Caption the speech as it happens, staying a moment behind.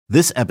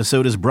This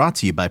episode is brought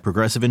to you by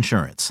Progressive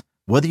Insurance.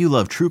 Whether you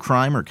love true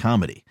crime or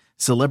comedy,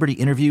 celebrity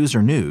interviews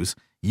or news,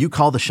 you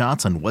call the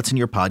shots on what's in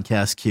your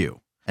podcast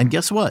queue. And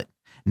guess what?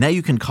 Now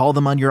you can call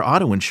them on your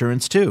auto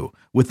insurance too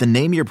with the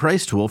Name Your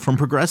Price tool from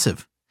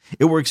Progressive.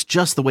 It works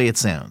just the way it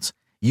sounds.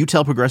 You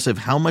tell Progressive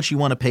how much you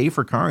want to pay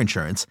for car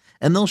insurance,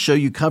 and they'll show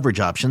you coverage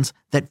options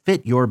that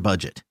fit your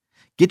budget.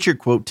 Get your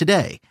quote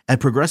today at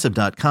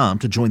Progressive.com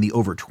to join the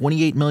over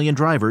 28 million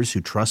drivers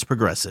who trust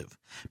Progressive.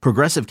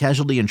 Progressive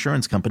Casualty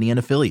Insurance Company and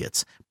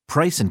Affiliates.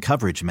 Price and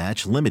coverage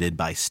match limited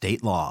by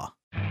state law.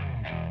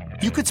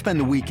 You could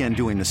spend the weekend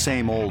doing the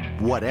same old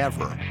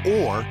whatever,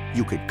 or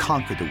you could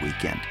conquer the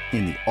weekend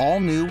in the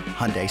all-new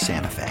Hyundai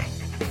Santa Fe.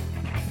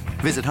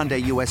 Visit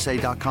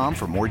HyundaiUSA.com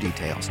for more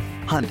details.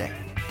 Hyundai,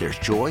 there's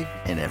joy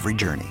in every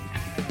journey.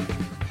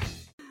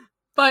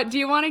 But do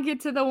you want to get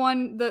to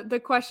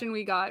the question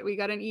we got? We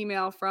got an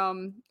email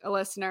from a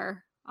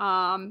listener,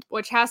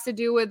 which has to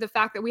do with the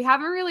fact that we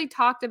haven't really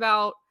talked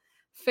about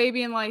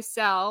Fabian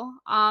Lysell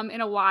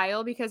in a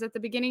while, because at the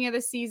beginning of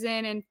the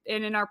season and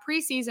in our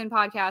preseason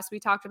podcast, we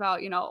talked about,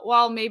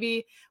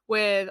 maybe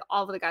with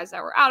all of the guys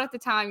that were out at the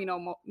time,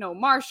 no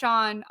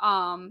Marchand,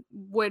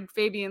 would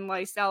Fabian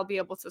Lysell be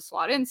able to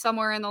slot in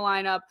somewhere in the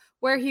lineup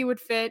where he would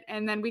fit?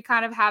 And then we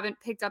kind of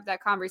haven't picked up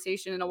that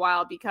conversation in a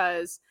while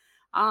because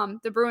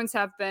the Bruins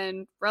have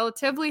been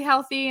relatively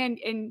healthy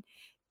and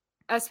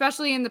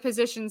especially in the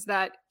positions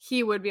that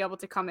he would be able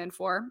to come in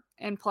for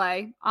and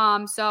play.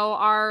 So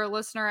our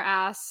listener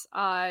asks,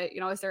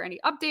 is there any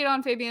update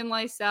on Fabian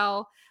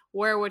Lysell?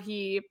 Where would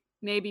he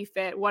maybe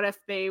fit? What if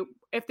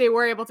they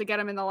were able to get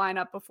him in the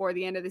lineup before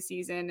the end of the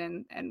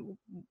season and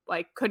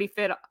could he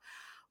fit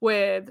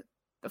with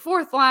the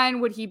fourth line?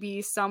 Would he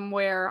be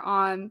somewhere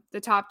on the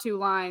top two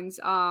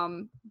lines?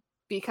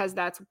 Because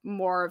that's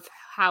more of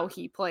how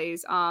he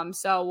plays.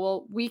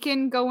 So we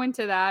can go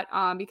into that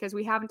because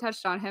we haven't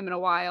touched on him in a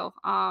while.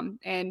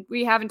 And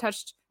we haven't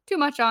touched too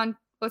much on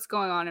what's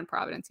going on in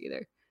Providence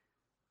either.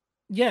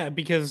 Yeah,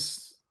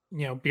 because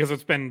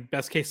it's been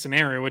best case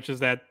scenario, which is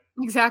that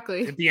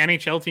exactly the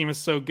NHL team is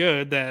so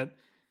good that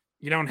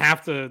you don't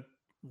have to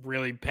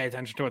really pay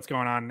attention to what's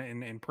going on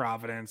in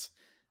Providence.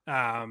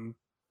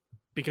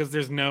 Because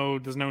there's no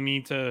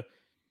need to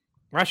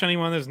rush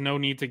anyone. There's no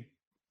need to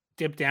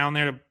dip down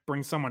there to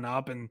bring someone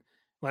up, and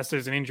unless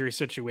there's an injury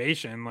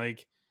situation,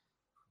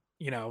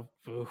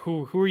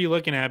 who are you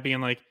looking at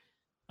being like,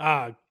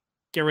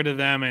 get rid of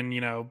them and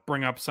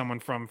bring up someone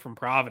from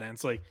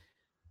Providence? Like,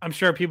 I'm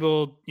sure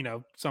people,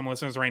 some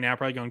listeners right now are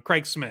probably going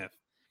Craig Smith.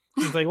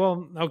 It's like,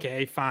 well,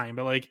 okay, fine,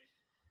 but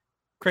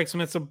Craig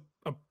Smith's a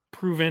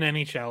proven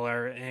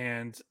NHLer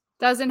and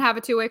doesn't have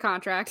a two-way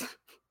contract,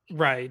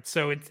 right?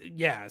 So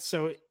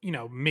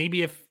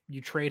maybe if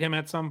you trade him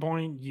at some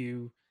point,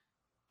 you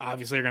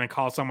obviously are going to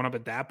call someone up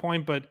at that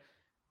point, but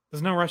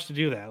there's no rush to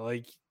do that.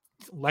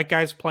 Let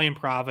guys play in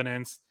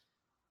Providence.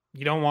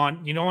 You don't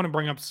want to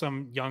bring up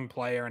some young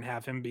player and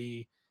have him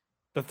be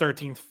the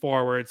 13th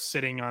forward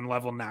sitting on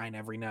level 9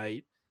 every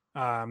night.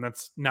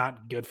 That's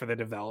not good for the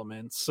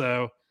development.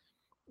 So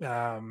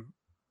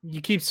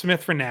you keep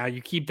Smith for now.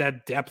 You keep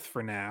that depth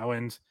for now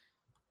and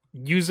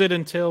use it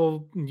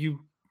until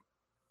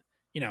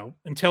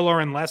until or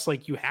unless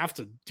you have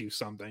to do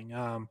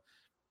something.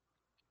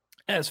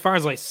 As far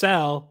as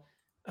Lysell,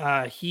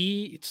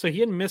 he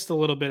had missed a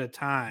little bit of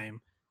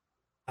time,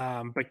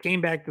 but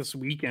came back this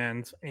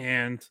weekend,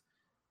 and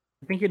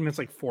I think he had missed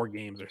 4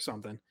 games or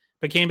something.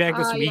 But came back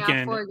this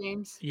weekend, 4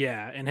 games,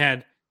 and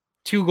had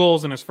 2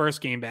 goals in his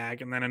first game back,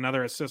 and then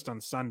another assist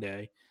on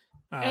Sunday.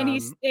 And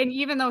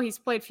even though he's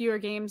played fewer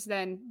games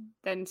than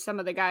some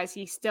of the guys,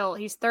 he's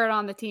third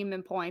on the team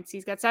in points.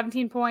 He's got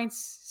 17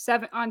 points,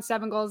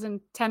 7 goals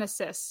and 10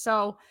 assists.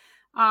 So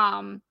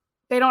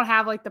they don't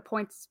have the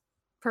points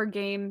per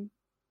game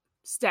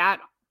stat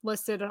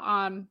listed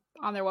on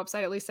their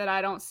website, at least that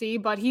I don't see,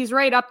 but he's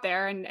right up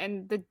there.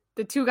 And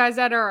the 2 guys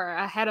that are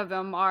ahead of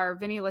him are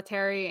Vinny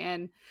Lettieri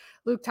and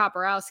Luke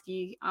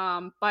Toporowski.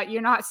 But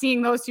you're not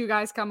seeing those 2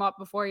 guys come up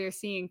before you're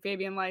seeing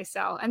Fabian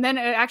Lysell. And then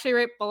actually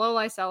right below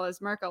Lysell is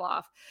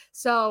Merkulov.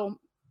 So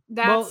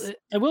that's... Well,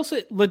 I will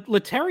say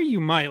Lettieri, you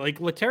might.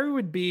 Lettieri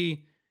would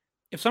be,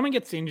 if someone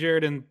gets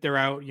injured and they're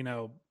out,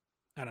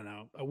 I don't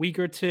know, a week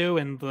or two,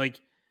 and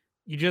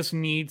you just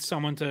need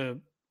someone to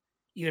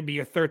either be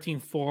a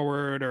 13th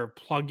forward or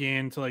plug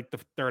into the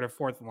third or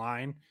fourth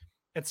line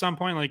at some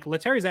point.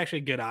 Lettieri is actually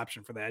a good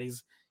option for that.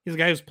 He's a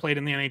guy who's played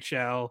in the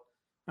NHL,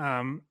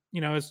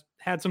 has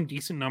had some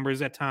decent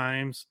numbers at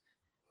times,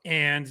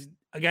 and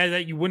a guy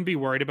that you wouldn't be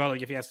worried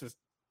about if he has to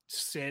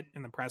sit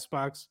in the press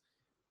box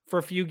for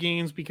a few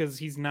games, because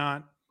he's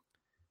not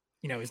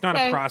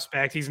a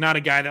prospect. He's not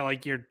a guy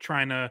that you're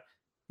trying to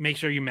make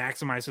sure you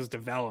maximize his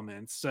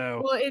development.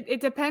 So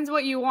it depends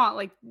what you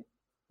want.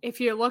 If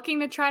you're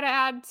looking to try to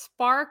add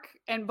spark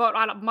but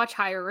at a much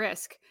higher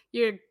risk,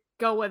 you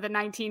go with a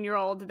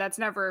 19-year-old that's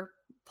never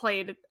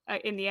played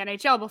in the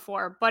NHL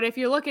before. But if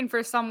you're looking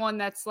for someone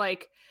that's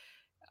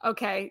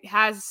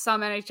has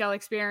some NHL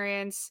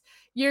experience,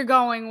 you're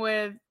going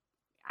with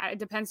it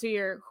depends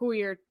who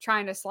you're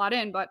trying to slot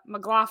in, but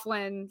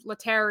McLaughlin,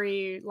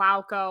 Lettieri,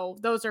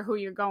 Lauko, those are who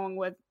you're going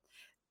with,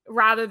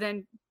 rather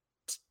than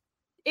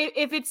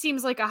if it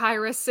seems like a high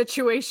risk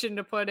situation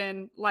to put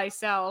in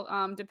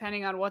Lysell,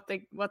 depending on what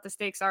the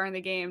stakes are in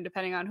the game,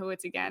 depending on who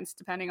it's against,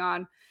 depending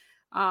on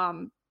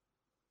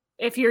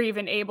if you're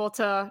even able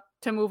to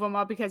move him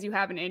up because you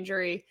have an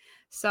injury.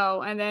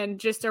 So, and then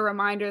just a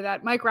reminder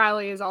that Mike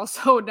Riley is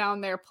also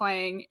down there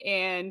playing,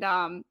 and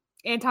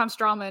Anton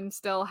Strawman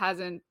still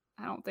hasn't,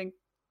 I don't think,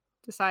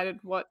 decided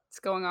what's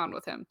going on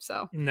with him.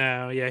 So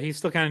no, yeah, he's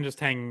still kind of just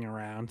hanging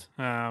around.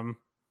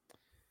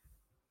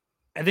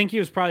 I think he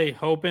was probably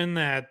hoping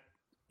that,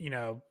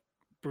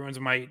 Bruins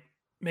might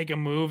make a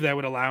move that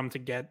would allow him to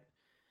get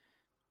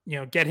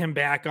him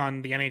back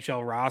on the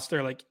NHL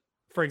roster. Like,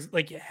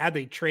 had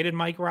they traded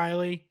Mike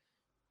Riley,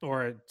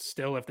 or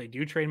still if they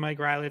do trade Mike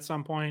Riley at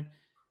some point,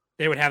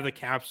 they would have the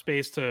cap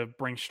space to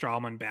bring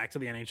Strawman back to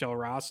the NHL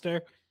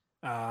roster.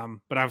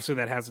 But obviously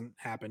that hasn't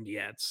happened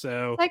yet.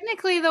 So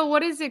technically, though,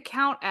 what does it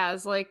count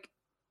as? Like,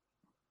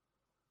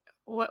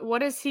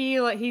 what is he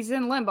like? He's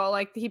in limbo.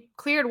 Like, he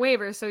cleared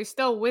waivers, so he's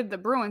still with the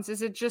Bruins.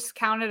 Is it just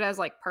counted as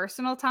like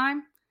personal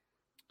time?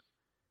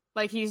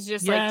 Like, he's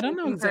just yeah, like I don't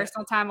know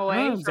personal time away. I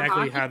don't know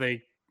exactly how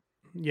they.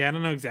 Yeah, I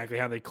don't know exactly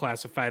how they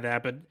classify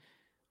that, but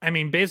I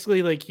mean,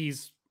 basically, like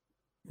he's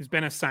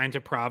been assigned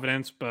to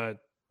Providence, but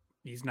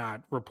he's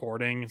not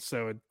reporting,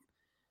 so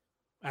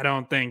I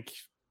don't think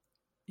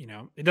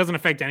it doesn't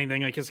affect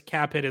anything. Like, his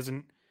cap hit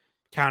isn't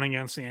counting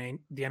against the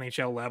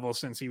NHL level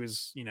since he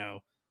was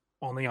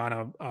only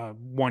on a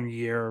 1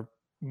 year,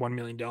 $1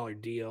 million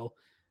deal.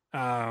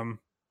 But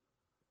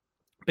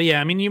yeah,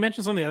 I mean, you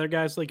mentioned some of the other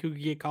guys like who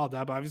could get called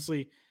up.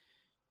 Obviously,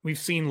 we've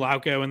seen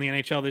Lauko in the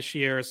NHL this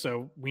year,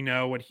 so we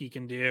know what he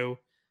can do.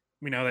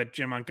 We know that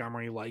Jim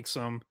Montgomery likes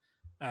him.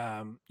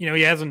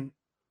 He hasn't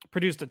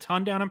produced a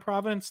ton down in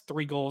Providence,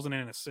 3 goals and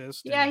an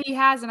assist. Yeah, he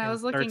has, and I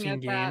was looking 13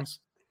 at games.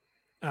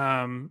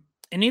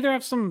 And neither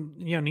has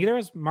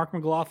Mark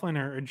McLaughlin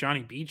or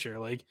Johnny Beecher.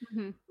 Like,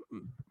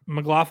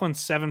 McLaughlin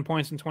 7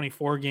 points in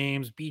 24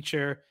 games,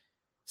 Beecher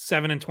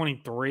 7 in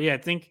 23. I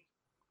think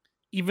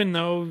even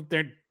though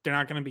they're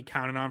not going to be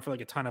counted on for like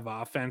a ton of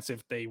offense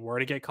if they were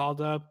to get called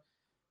up,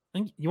 I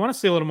think you want to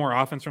see a little more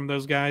offense from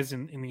those guys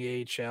in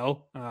the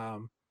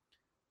AHL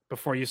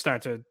before you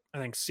start to, I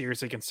think,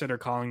 seriously consider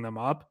calling them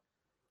up.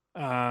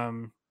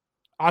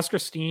 Oscar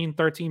Steen,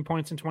 13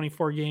 points in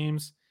 24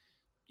 games.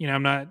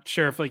 I'm not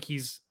sure if like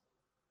he's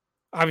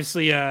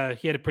obviously he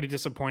had a pretty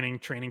disappointing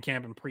training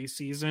camp and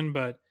preseason,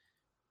 but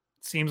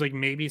it seems like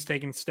maybe he's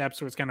taking steps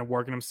towards kind of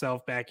working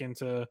himself back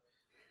into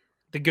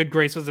the good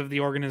graces of the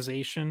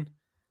organization.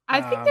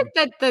 I think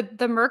that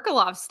the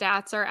Merkulov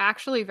stats are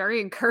actually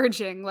very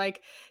encouraging.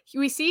 Like,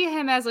 we see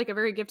him as like a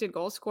very gifted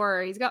goal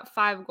scorer. He's got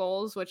 5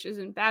 goals, which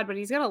isn't bad, but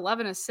he's got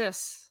 11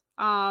 assists.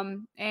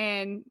 And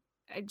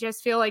I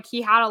just feel like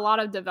he had a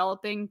lot of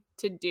developing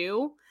to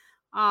do.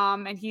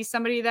 And he's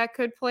somebody that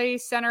could play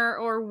center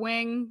or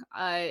wing.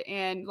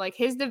 And like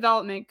his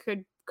development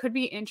could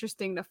be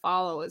interesting to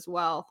follow as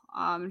well.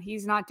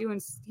 He's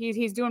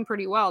doing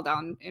pretty well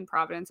down in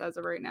Providence as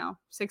of right now.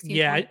 16.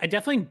 Yeah, I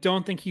definitely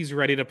don't think he's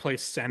ready to play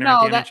center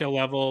at the NHL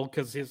level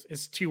because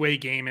his two-way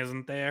game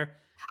isn't there.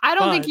 I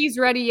don't think he's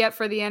ready yet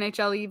for the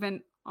NHL,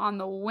 even on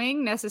the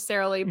wing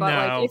necessarily, but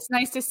like it's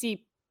nice to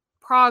see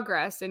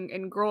progress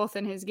and growth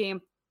in his game,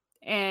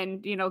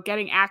 and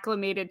getting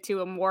acclimated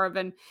to a more of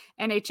an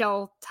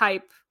NHL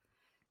type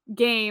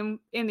game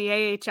in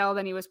the AHL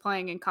than he was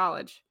playing in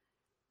college.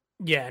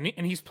 Yeah,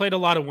 and he's played a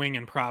lot of wing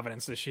in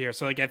Providence this year.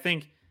 So like I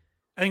think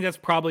that's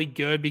probably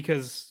good,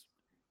 because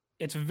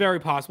it's very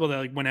possible that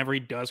like whenever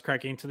he does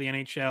crack into the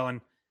NHL,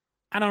 and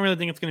I don't really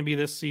think it's going to be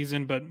this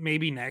season, but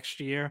maybe next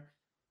year,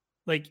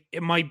 like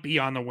it might be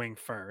on the wing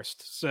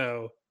first.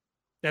 So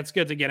that's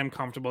good to get him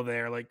comfortable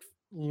there. Like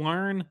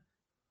learn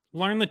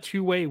the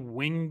two-way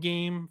wing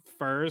game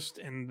first,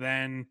 and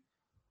then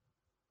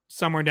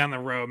somewhere down the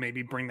road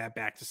maybe bring that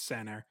back to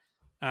center.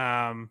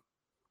 But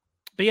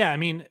yeah, I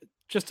mean,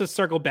 just to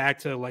circle back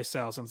to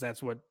Lysell, since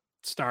that's what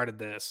started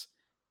this,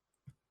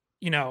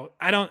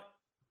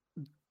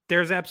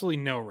 there's absolutely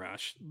no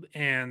rush.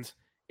 And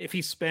if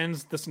he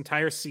spends this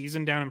entire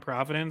season down in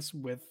Providence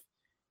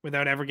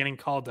without ever getting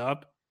called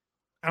up,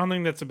 I don't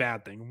think that's a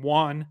bad thing.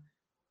 One,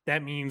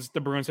 that means the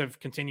Bruins have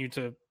continued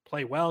to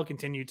play well,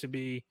 continue to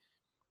be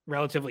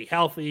relatively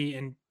healthy,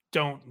 and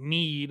don't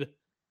need,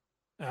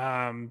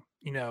 to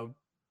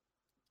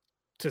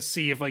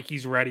see if like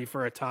he's ready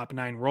for a top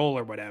 9 role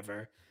or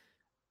whatever.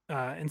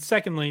 And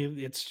secondly,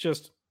 it's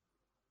just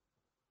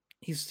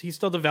he's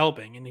still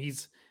developing, and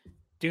he's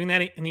doing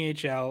that in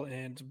the AHL,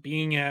 and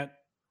being at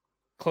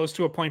close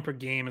to a point per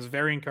game is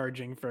very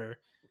encouraging for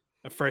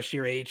a first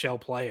year AHL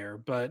player.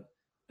 But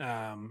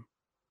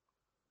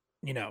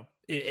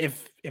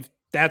if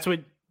that's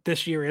what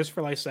this year is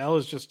for Lysell,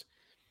 is just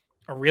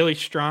a really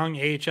strong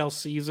AHL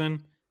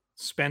season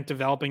spent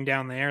developing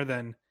down there,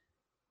 then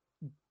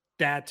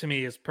that to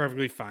me is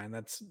perfectly fine.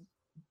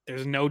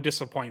 There's no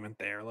disappointment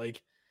there.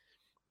 Like,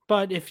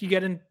 but if you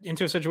get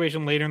into a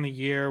situation later in the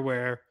year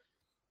where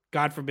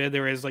God forbid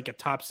there is like a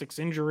top 6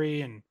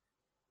 injury and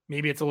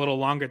maybe it's a little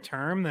longer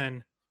term,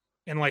 then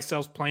and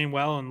Lysell's playing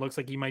well and looks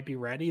like he might be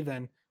ready,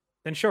 then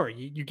sure,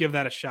 you give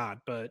that a shot.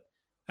 But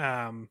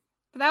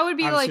that would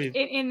be like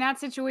in that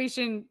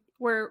situation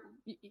where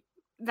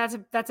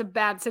that's a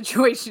bad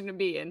situation to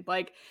be in.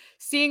 Like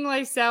seeing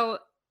Lysell,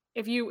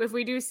 if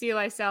we do see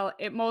Lysell,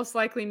 it most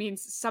likely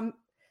means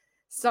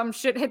some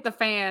shit hit the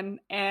fan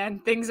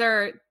and things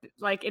are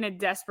like in a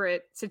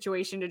desperate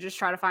situation to just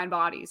try to find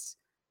bodies.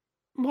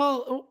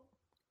 Well,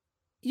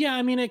 yeah,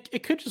 I mean,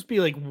 it could just be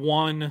like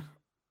one,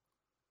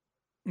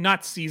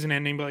 not season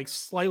ending, but like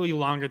slightly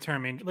longer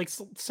term injury. Like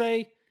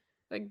say,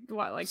 like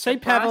what? Like say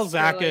Pavel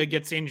Zacha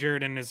gets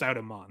injured and is out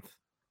a month.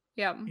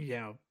 Yeah. You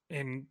know,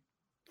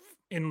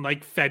 in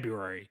like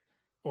February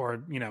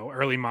or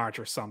early March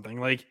or something.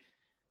 Like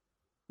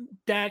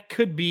that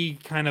could be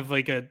kind of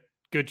like a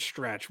good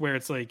stretch where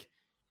it's like,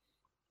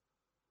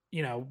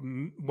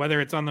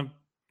 whether it's on the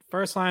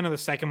first line or the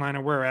second line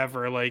or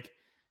wherever, like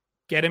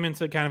get him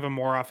into kind of a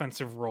more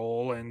offensive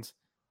role and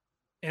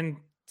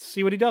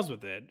see what he does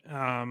with it.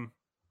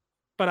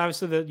 But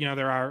obviously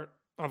there are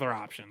other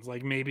options.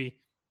 Like maybe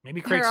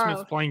Craig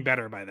Smith's playing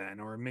better by then,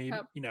 or maybe,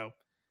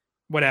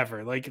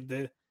 whatever. Like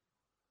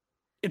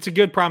it's a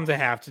good problem to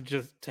have,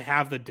 to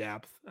have the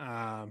depth,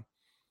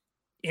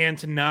 and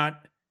to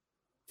not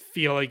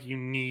feel like you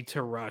need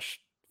to rush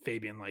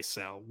Fabian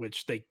Lysell,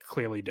 which they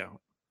clearly don't.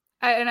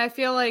 And I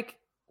feel like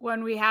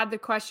when we had the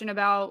question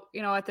about,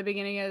 at the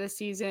beginning of the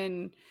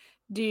season,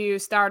 do you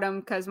start him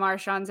because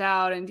Marchand's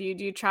out, and do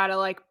you try to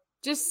like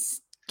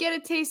just get a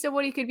taste of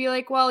what he could be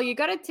like? Well, you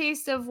got a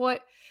taste of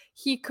what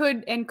he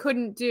could and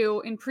couldn't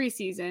do in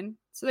preseason.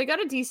 So they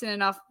got a decent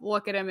enough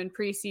look at him in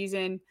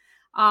preseason,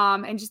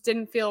 and just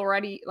didn't feel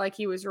ready, like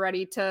he was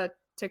ready to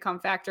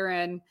come factor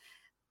in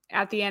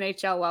at the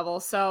NHL level.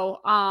 So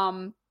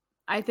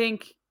I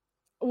think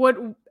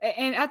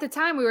and at the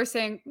time we were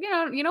saying, you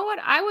know what,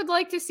 I would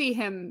like to see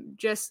him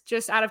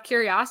just out of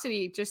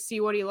curiosity, just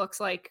see what he looks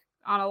like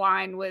on a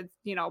line with,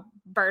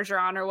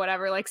 Bergeron or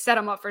whatever, like set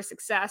him up for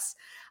success,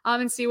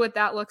 and see what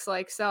that looks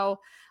like. So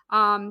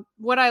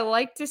would I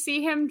like to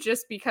see him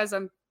just because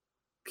I'm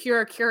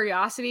pure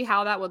curiosity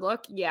how that would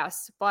look?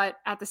 Yes. But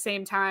at the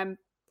same time,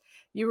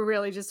 you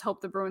really just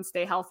hope the Bruins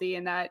stay healthy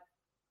and that,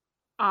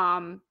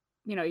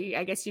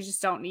 I guess you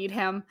just don't need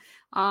him,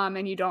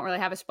 and you don't really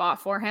have a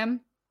spot for him.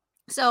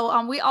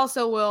 So we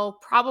also will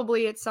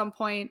probably at some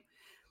point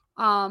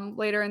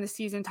later in the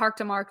season talk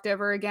to Mark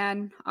Divver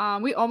again.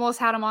 We almost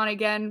had him on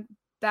again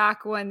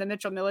back when the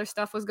Mitchell Miller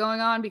stuff was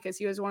going on, because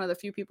he was one of the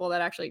few people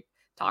that actually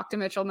talked to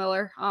Mitchell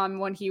Miller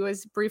when he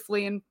was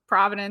briefly in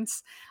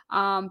Providence.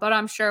 But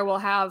I'm sure we'll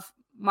have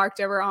Mark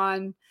Divver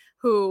on,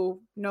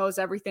 who knows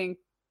everything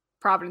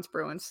Providence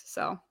Bruins.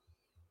 So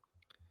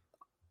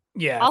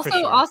yeah. Also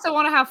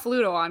want to have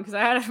Fluto on, because I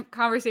had a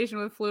conversation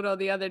with Fluto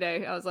the other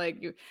day. I was like,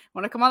 "You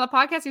want to come on the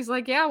podcast?" He's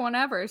like, "Yeah,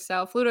 whenever."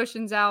 So Fluto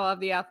Shinzao of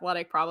The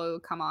Athletic probably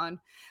will come on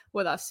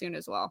with us soon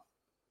as well.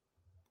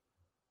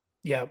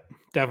 Yeah,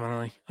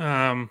 definitely.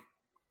 I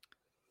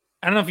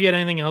don't know if you had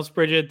anything else,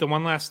 Bridget. The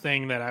one last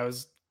thing that I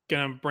was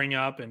gonna bring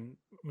up, and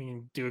we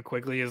can do it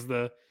quickly, is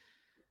the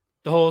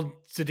whole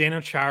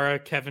Zdeno Chara,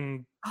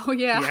 Kevin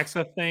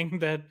Bieksa thing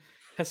that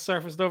has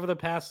surfaced over the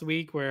past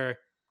week, where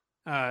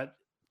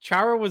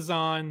Chara was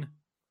on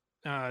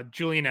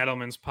Julian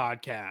Edelman's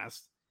podcast,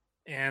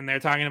 and they're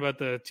talking about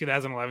the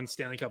 2011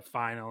 Stanley Cup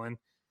final. And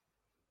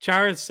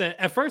Chara said,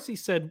 at first he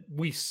said,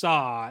 "We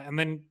saw," and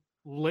then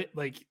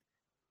like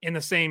in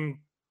the same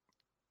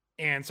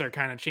answer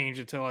kind of changed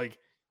it to like,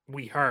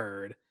 "We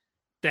heard,"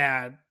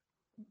 that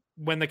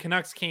when the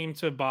Canucks came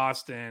to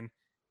Boston,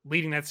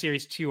 leading that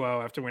series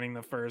 2-0 after winning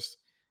the first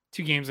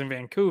 2 games in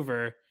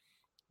Vancouver,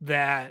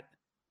 that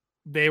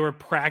they were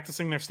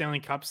practicing their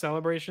Stanley Cup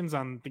celebrations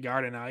on the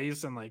Garden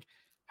Ice and like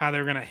how they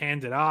were going to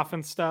hand it off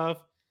and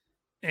stuff.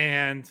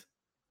 And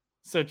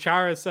so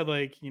Chara said,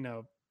 like,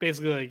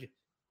 basically like,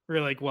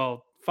 we're like,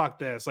 well, fuck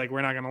this. Like,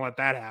 we're not going to let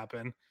that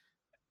happen.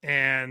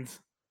 And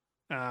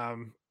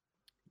Kevin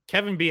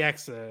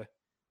Bieksa,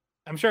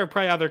 I'm sure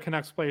probably other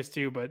Canucks players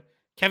too, but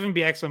Kevin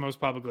Bieksa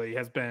most publicly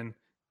has been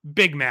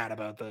big mad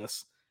about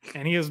this.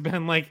 And he has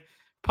been like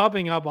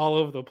popping up all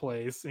over the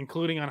place,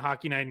 including on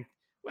Hockey Night.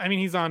 I mean,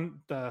 he's on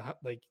the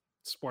like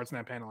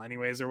Sportsnet panel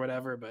anyways or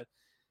whatever, but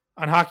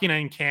on Hockey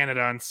Night in Canada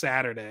on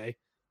Saturday,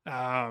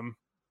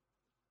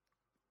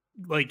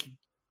 like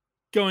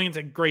going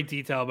into great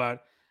detail about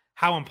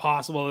how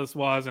impossible this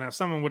was and how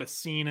someone would have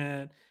seen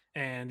it.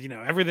 And,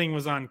 everything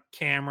was on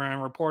camera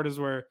and reporters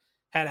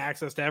had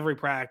access to every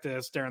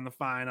practice during the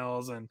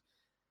finals. And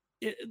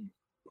it,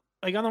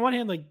 like, on the one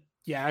hand, like,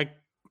 yeah,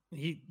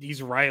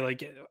 he's right.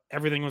 Like,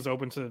 everything was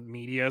open to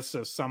media.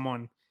 So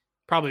someone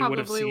probably would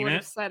have seen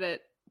it. Said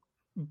it.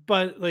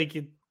 But like,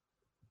 he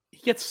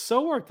gets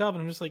so worked up,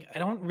 and I'm just like, I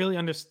don't really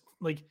understand.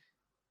 Like,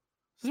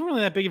 this isn't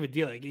really that big of a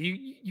deal. Like,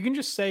 you can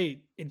just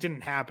say it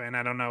didn't happen.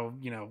 I don't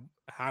know,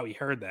 how he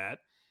heard that,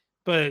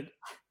 but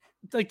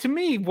like, to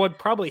me, what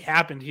probably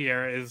happened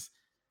here is,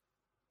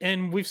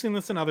 and we've seen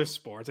this in other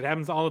sports, it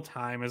happens all the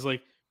time, is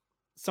like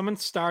someone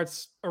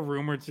starts a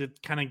rumor to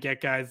kind of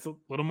get guys a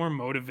little more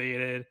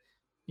motivated,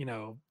 get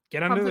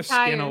under Pump the their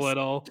skin a tires.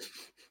 little.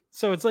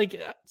 So it's like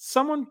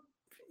someone,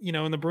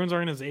 in the Bruins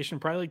organization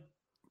probably like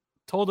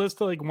told us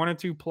to like one or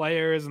two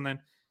players, and then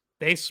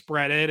they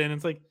spread it. And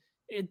it's like,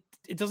 it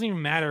doesn't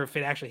even matter if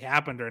it actually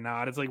happened or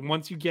not. It's like,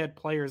 once you get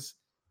players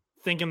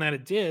thinking that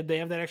it did, they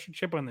have that extra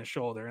chip on their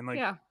shoulder. And like,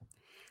 Yeah.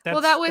 that's,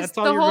 Well, that was that's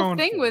all the you're whole going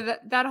thing for. with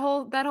that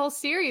whole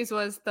series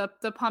was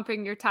the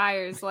pumping your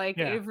tires. Like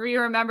Yeah. if you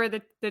remember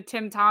the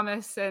Tim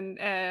Thomas and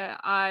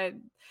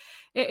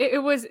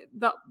it was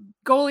the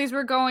goalies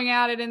were going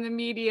at it in the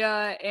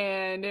media,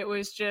 and it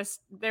was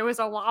just there was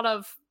a lot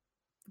of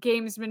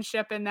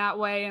gamesmanship in that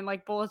way and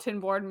like bulletin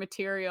board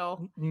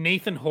material.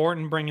 Nathan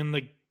Horton bringing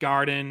the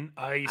Garden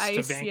ice to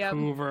Yep.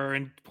 Vancouver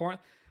and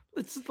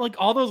it's like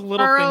all those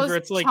little things Burroughs where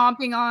it's like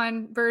chomping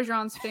on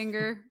Bergeron's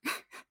finger.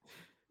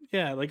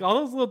 yeah, like all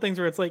those little things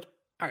where it's like,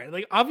 all right,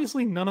 like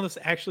obviously none of this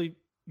actually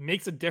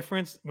makes a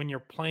difference when you're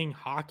playing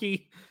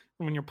hockey,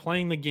 when you're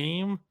playing the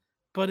game,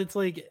 but it's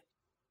like,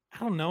 I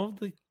don't know,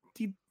 the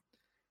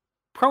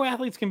pro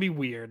athletes can be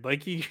weird.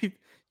 Like you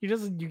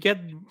get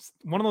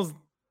one of those,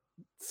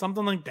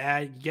 something like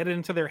that, you get it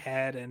into their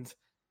head, and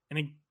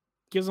it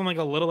gives them like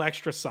a little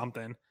extra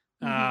something.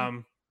 Mm-hmm.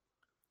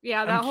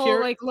 Yeah, that I'm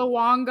whole like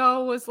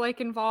Luongo was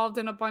like involved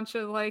in a bunch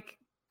of like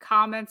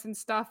comments and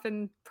stuff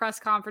and press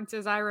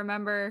conferences. I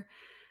remember.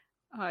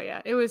 Oh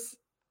yeah, it was.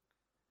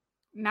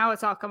 Now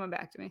it's all coming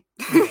back to me.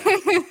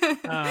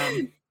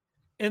 Yeah.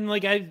 And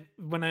like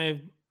when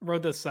I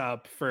wrote this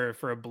up for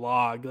a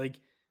blog, like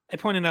I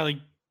pointed out, like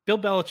Bill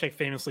Belichick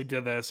famously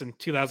did this in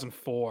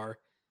 2004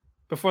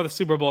 before the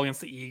Super Bowl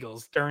against the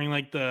Eagles during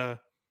like I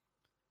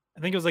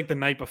think it was like the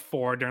night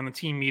before during the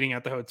team meeting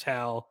at the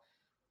hotel.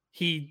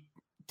 He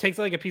takes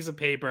like a piece of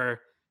paper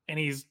and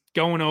he's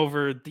going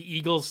over the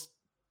Eagles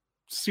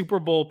Super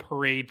Bowl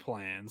parade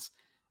plans.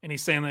 And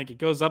he's saying like it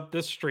goes up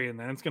this street and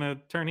then it's going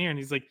to turn here. And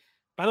he's like,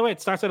 by the way,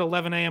 it starts at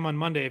 11 a.m. on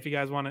Monday if you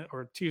guys want to,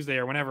 or Tuesday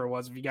or whenever it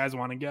was, if you guys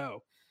want to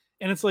go.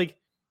 And it's like,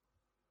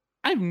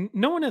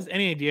 no one has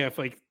any idea if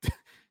like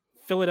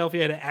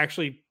Philadelphia had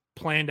actually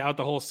planned out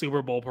the whole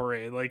Super Bowl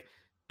parade. Like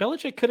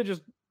Belichick could have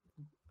just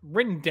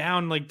written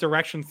down like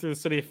directions through the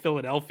city of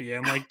Philadelphia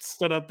and like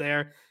stood up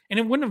there, and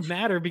it wouldn't have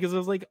mattered because it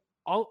was like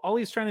all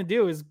he's trying to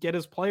do is get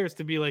his players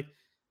to be like,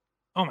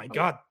 oh my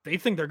God, they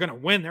think they're going to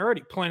win. They're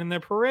already planning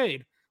their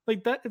parade.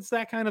 Like that, it's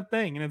that kind of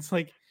thing. And it's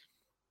like,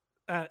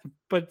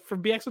 but for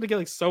BX to get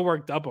like so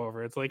worked up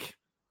over, it's like,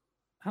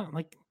 I don't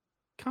like,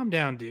 calm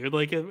down, dude.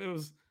 Like it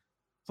was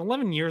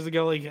 11 years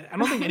ago. Like, I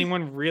don't think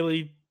anyone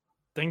really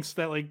thinks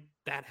that like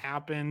that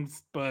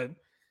happens, but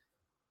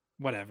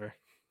whatever.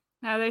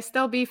 Now they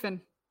still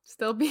beefing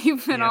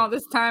all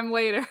this time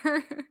later.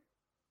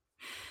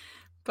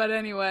 But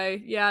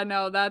anyway, yeah,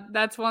 no,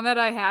 that's one that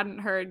I hadn't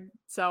heard.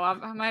 So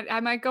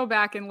I might go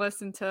back and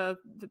listen to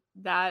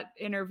that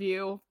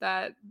interview.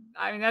 That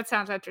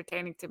sounds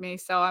entertaining to me.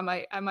 So I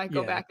might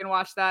go back and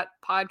watch that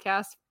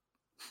podcast.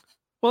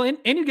 Well, and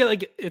you get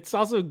like, it's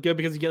also good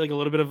because you get like a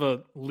little bit of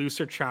a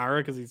looser Chara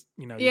because he's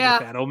with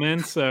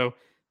Edelman. So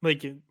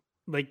like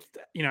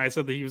I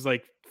said that he was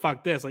like,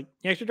 fuck this. Like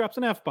he actually drops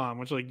an F-bomb,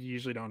 which like you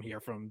usually don't hear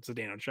from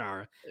Zdeno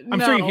Chara.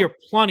 I'm sure you hear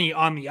plenty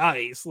on the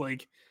ice.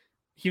 Like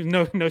he's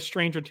no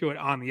stranger to it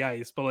on the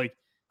ice, but like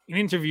in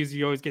interviews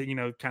you always get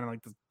kind of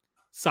like the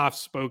soft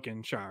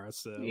spoken Chara.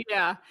 So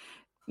yeah,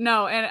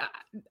 no, and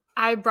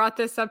I brought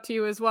this up to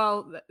you as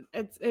well.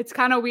 It's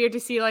kind of weird to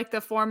see like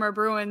the former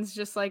Bruins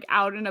just like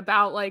out and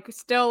about, like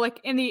still like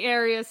in the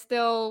area,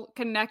 still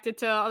connected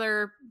to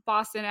other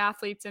Boston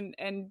athletes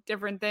and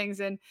different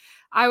things. And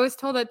I was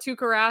told that Tuukka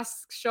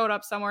Rask showed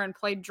up somewhere and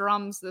played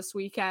drums this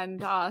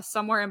weekend,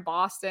 somewhere in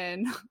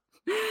Boston.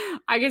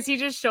 I guess he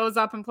just shows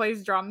up and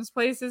plays drums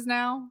places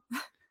now.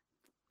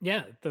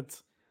 Yeah,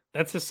 that's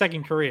his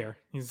second career.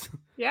 He's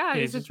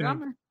a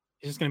drummer.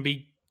 He's just gonna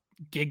be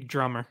gig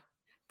drummer.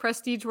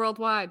 Prestige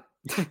worldwide.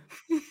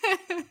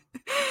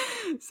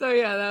 So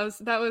yeah,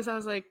 that was I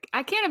was like,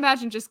 I can't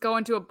imagine just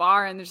going to a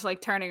bar and just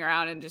like turning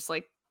around and just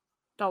like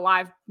the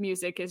live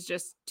music is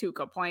just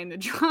Tuukka playing the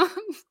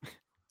drums.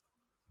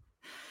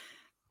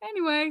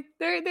 Anyway,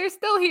 they're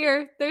still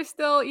here. They're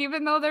still,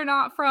 even though they're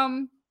not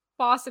from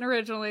Boston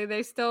originally,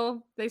 they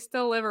still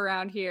live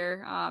around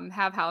here,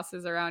 have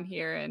houses around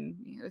here, and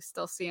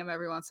still see them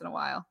every once in a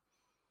while.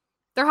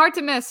 They're hard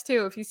to miss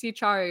too. If you see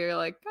Chara, you're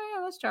like, oh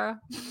yeah, that's Chara.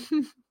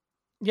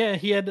 Yeah,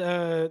 he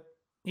had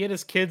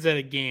his kids at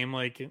a game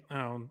like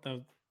a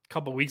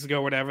couple weeks ago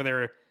or whatever. They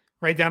were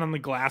right down on the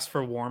glass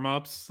for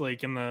warm-ups,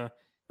 like in the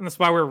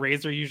spot where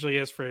Razor usually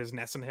is for his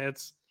Nesson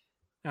hits.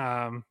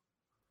 But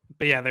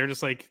yeah, they're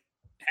just like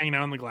hanging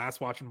out on the glass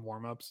watching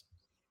warm-ups.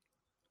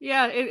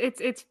 Yeah,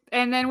 it's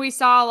and then we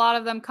saw a lot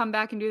of them come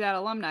back and do that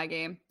alumni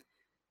game.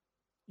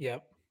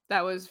 Yep.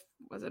 That was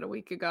it a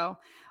week ago?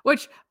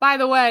 Which, by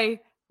the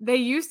way, they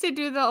used to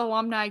do the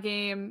alumni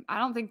game. I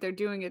don't think they're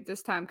doing it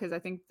this time because I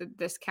think that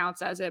this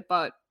counts as it.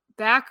 But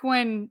back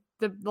when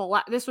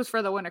this was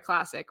for the Winter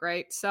Classic,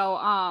 right? So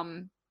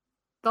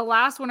the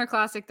last Winter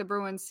Classic the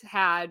Bruins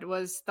had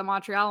was the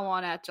Montreal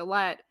one at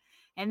Gillette.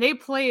 and they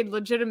played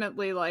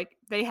legitimately, like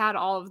they had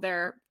all of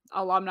their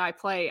alumni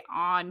play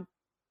on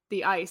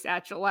the ice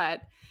at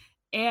Gillette.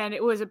 And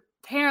it was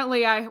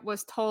apparently, I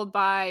was told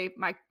by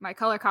my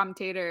color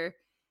commentator,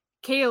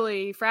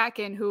 Kaylee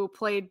Fratkin, who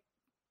played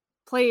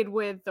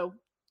with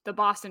the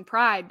Boston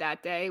Pride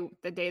that day,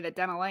 the day that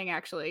Dena Lang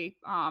actually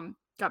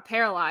got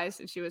paralyzed,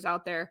 and she was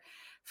out there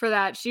for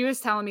that. She was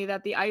telling me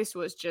that the ice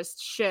was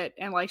just shit,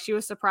 and like she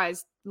was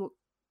surprised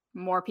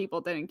more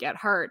people didn't get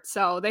hurt.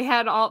 So they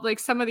had all like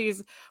some of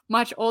these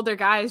much older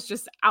guys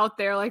just out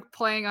there like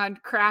playing on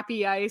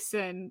crappy ice.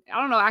 And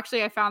I don't know,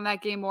 actually I found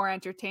that game more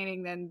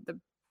entertaining than the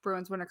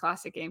Bruins Winter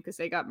Classic game because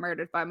they got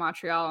murdered by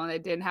Montreal and they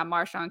didn't have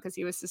Marchand because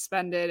he was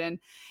suspended. And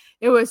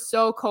it was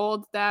so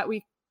cold that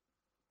we,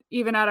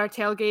 even at our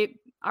tailgate,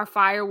 our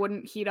fire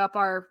wouldn't heat up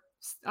our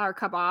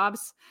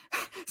kebabs.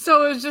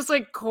 So it was just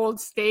like cold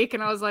steak.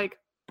 And I was like,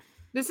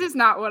 this is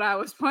not what I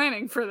was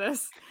planning for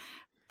this.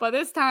 But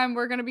this time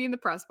we're going to be in the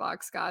press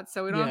box, Scott.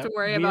 So we don't have to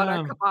worry about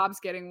our kebabs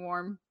getting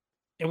warm.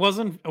 It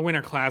wasn't a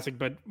Winter Classic,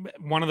 but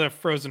one of the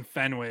frozen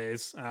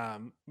Fenways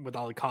with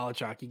all the college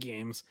hockey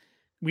games.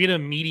 We had a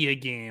media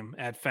game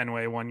at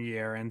Fenway one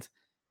year, and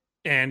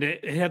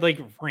it had like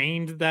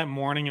rained that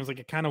morning. It was like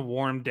a kind of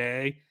warm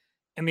day,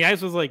 and the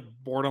ice was like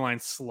borderline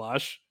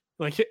slush.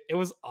 Like it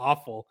was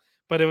awful,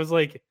 but it was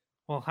like,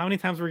 well, how many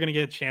times were we going to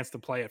get a chance to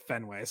play at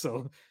Fenway?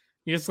 So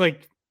you just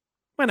like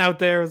went out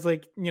there. It was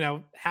like,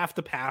 half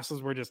the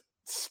passes were just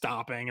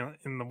stopping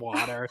in the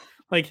water.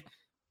 Like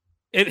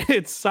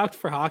it sucked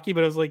for hockey,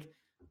 but it was like,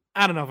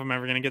 I don't know if I'm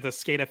ever going to get to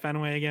skate at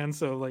Fenway again.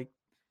 So like,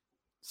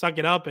 suck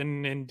it up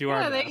and do our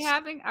best.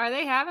 Are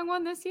they having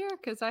one this year?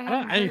 Because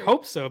I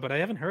hope so, but I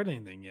haven't heard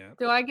anything yet.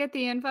 Do I get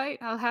the invite?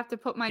 I'll have to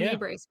put my knee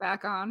brace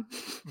back on.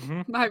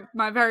 Mm-hmm.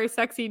 my very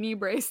sexy knee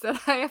brace that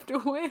I have to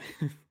wear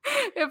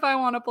if I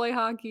want to play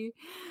hockey.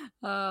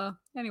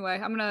 Anyway,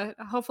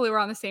 hopefully we're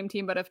on the same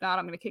team, but if not,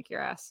 I'm gonna kick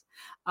your ass.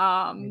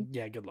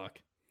 Yeah, good luck.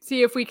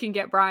 See if we can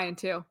get Brian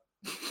too.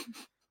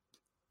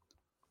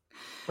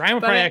 Brian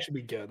would probably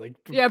actually be good. Like,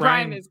 yeah,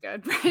 Brian is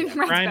good.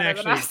 Brian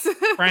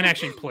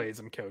actually plays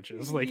and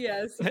coaches. Like,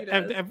 yes, he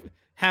does.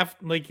 I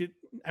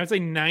would say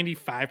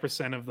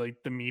 95% of like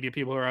the media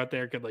people who are out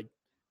there could like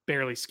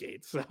barely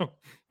skate. So it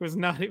was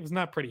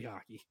not pretty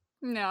hockey.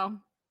 No,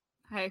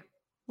 hey,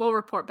 we'll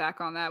report back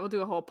on that. We'll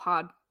do a whole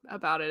pod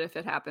about it if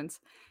it happens.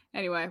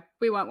 Anyway,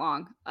 we went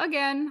long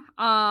again.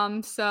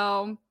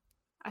 So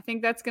I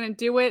think that's gonna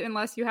do it.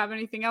 Unless you have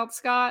anything else,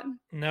 Scott.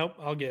 Nope,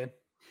 all good.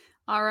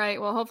 All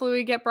right. Well, hopefully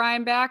we get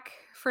Brian back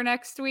for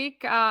next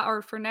week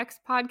or for next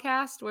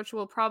podcast, which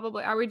will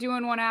probably, are we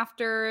doing one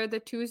after the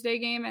Tuesday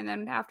game and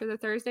then after the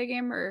Thursday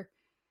game? Or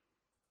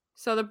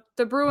so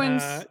the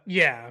Bruins.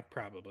 Yeah,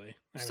 probably.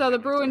 So the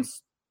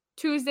Bruins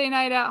Tuesday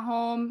night at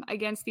home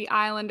against the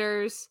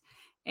Islanders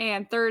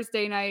and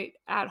Thursday night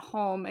at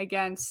home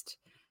against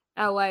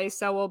LA.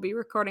 So we'll be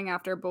recording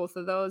after both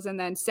of those. And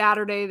then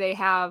Saturday they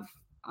have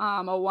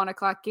a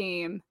 1:00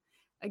 game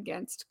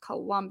against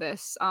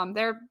Columbus.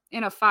 They're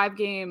in a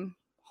 5-game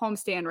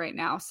homestand right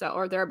now.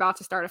 Or they're about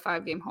to start a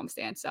 5-game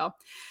homestand. So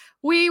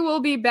we will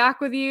be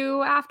back with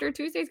you after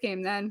Tuesday's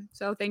game then.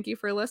 So thank you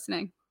for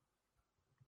listening.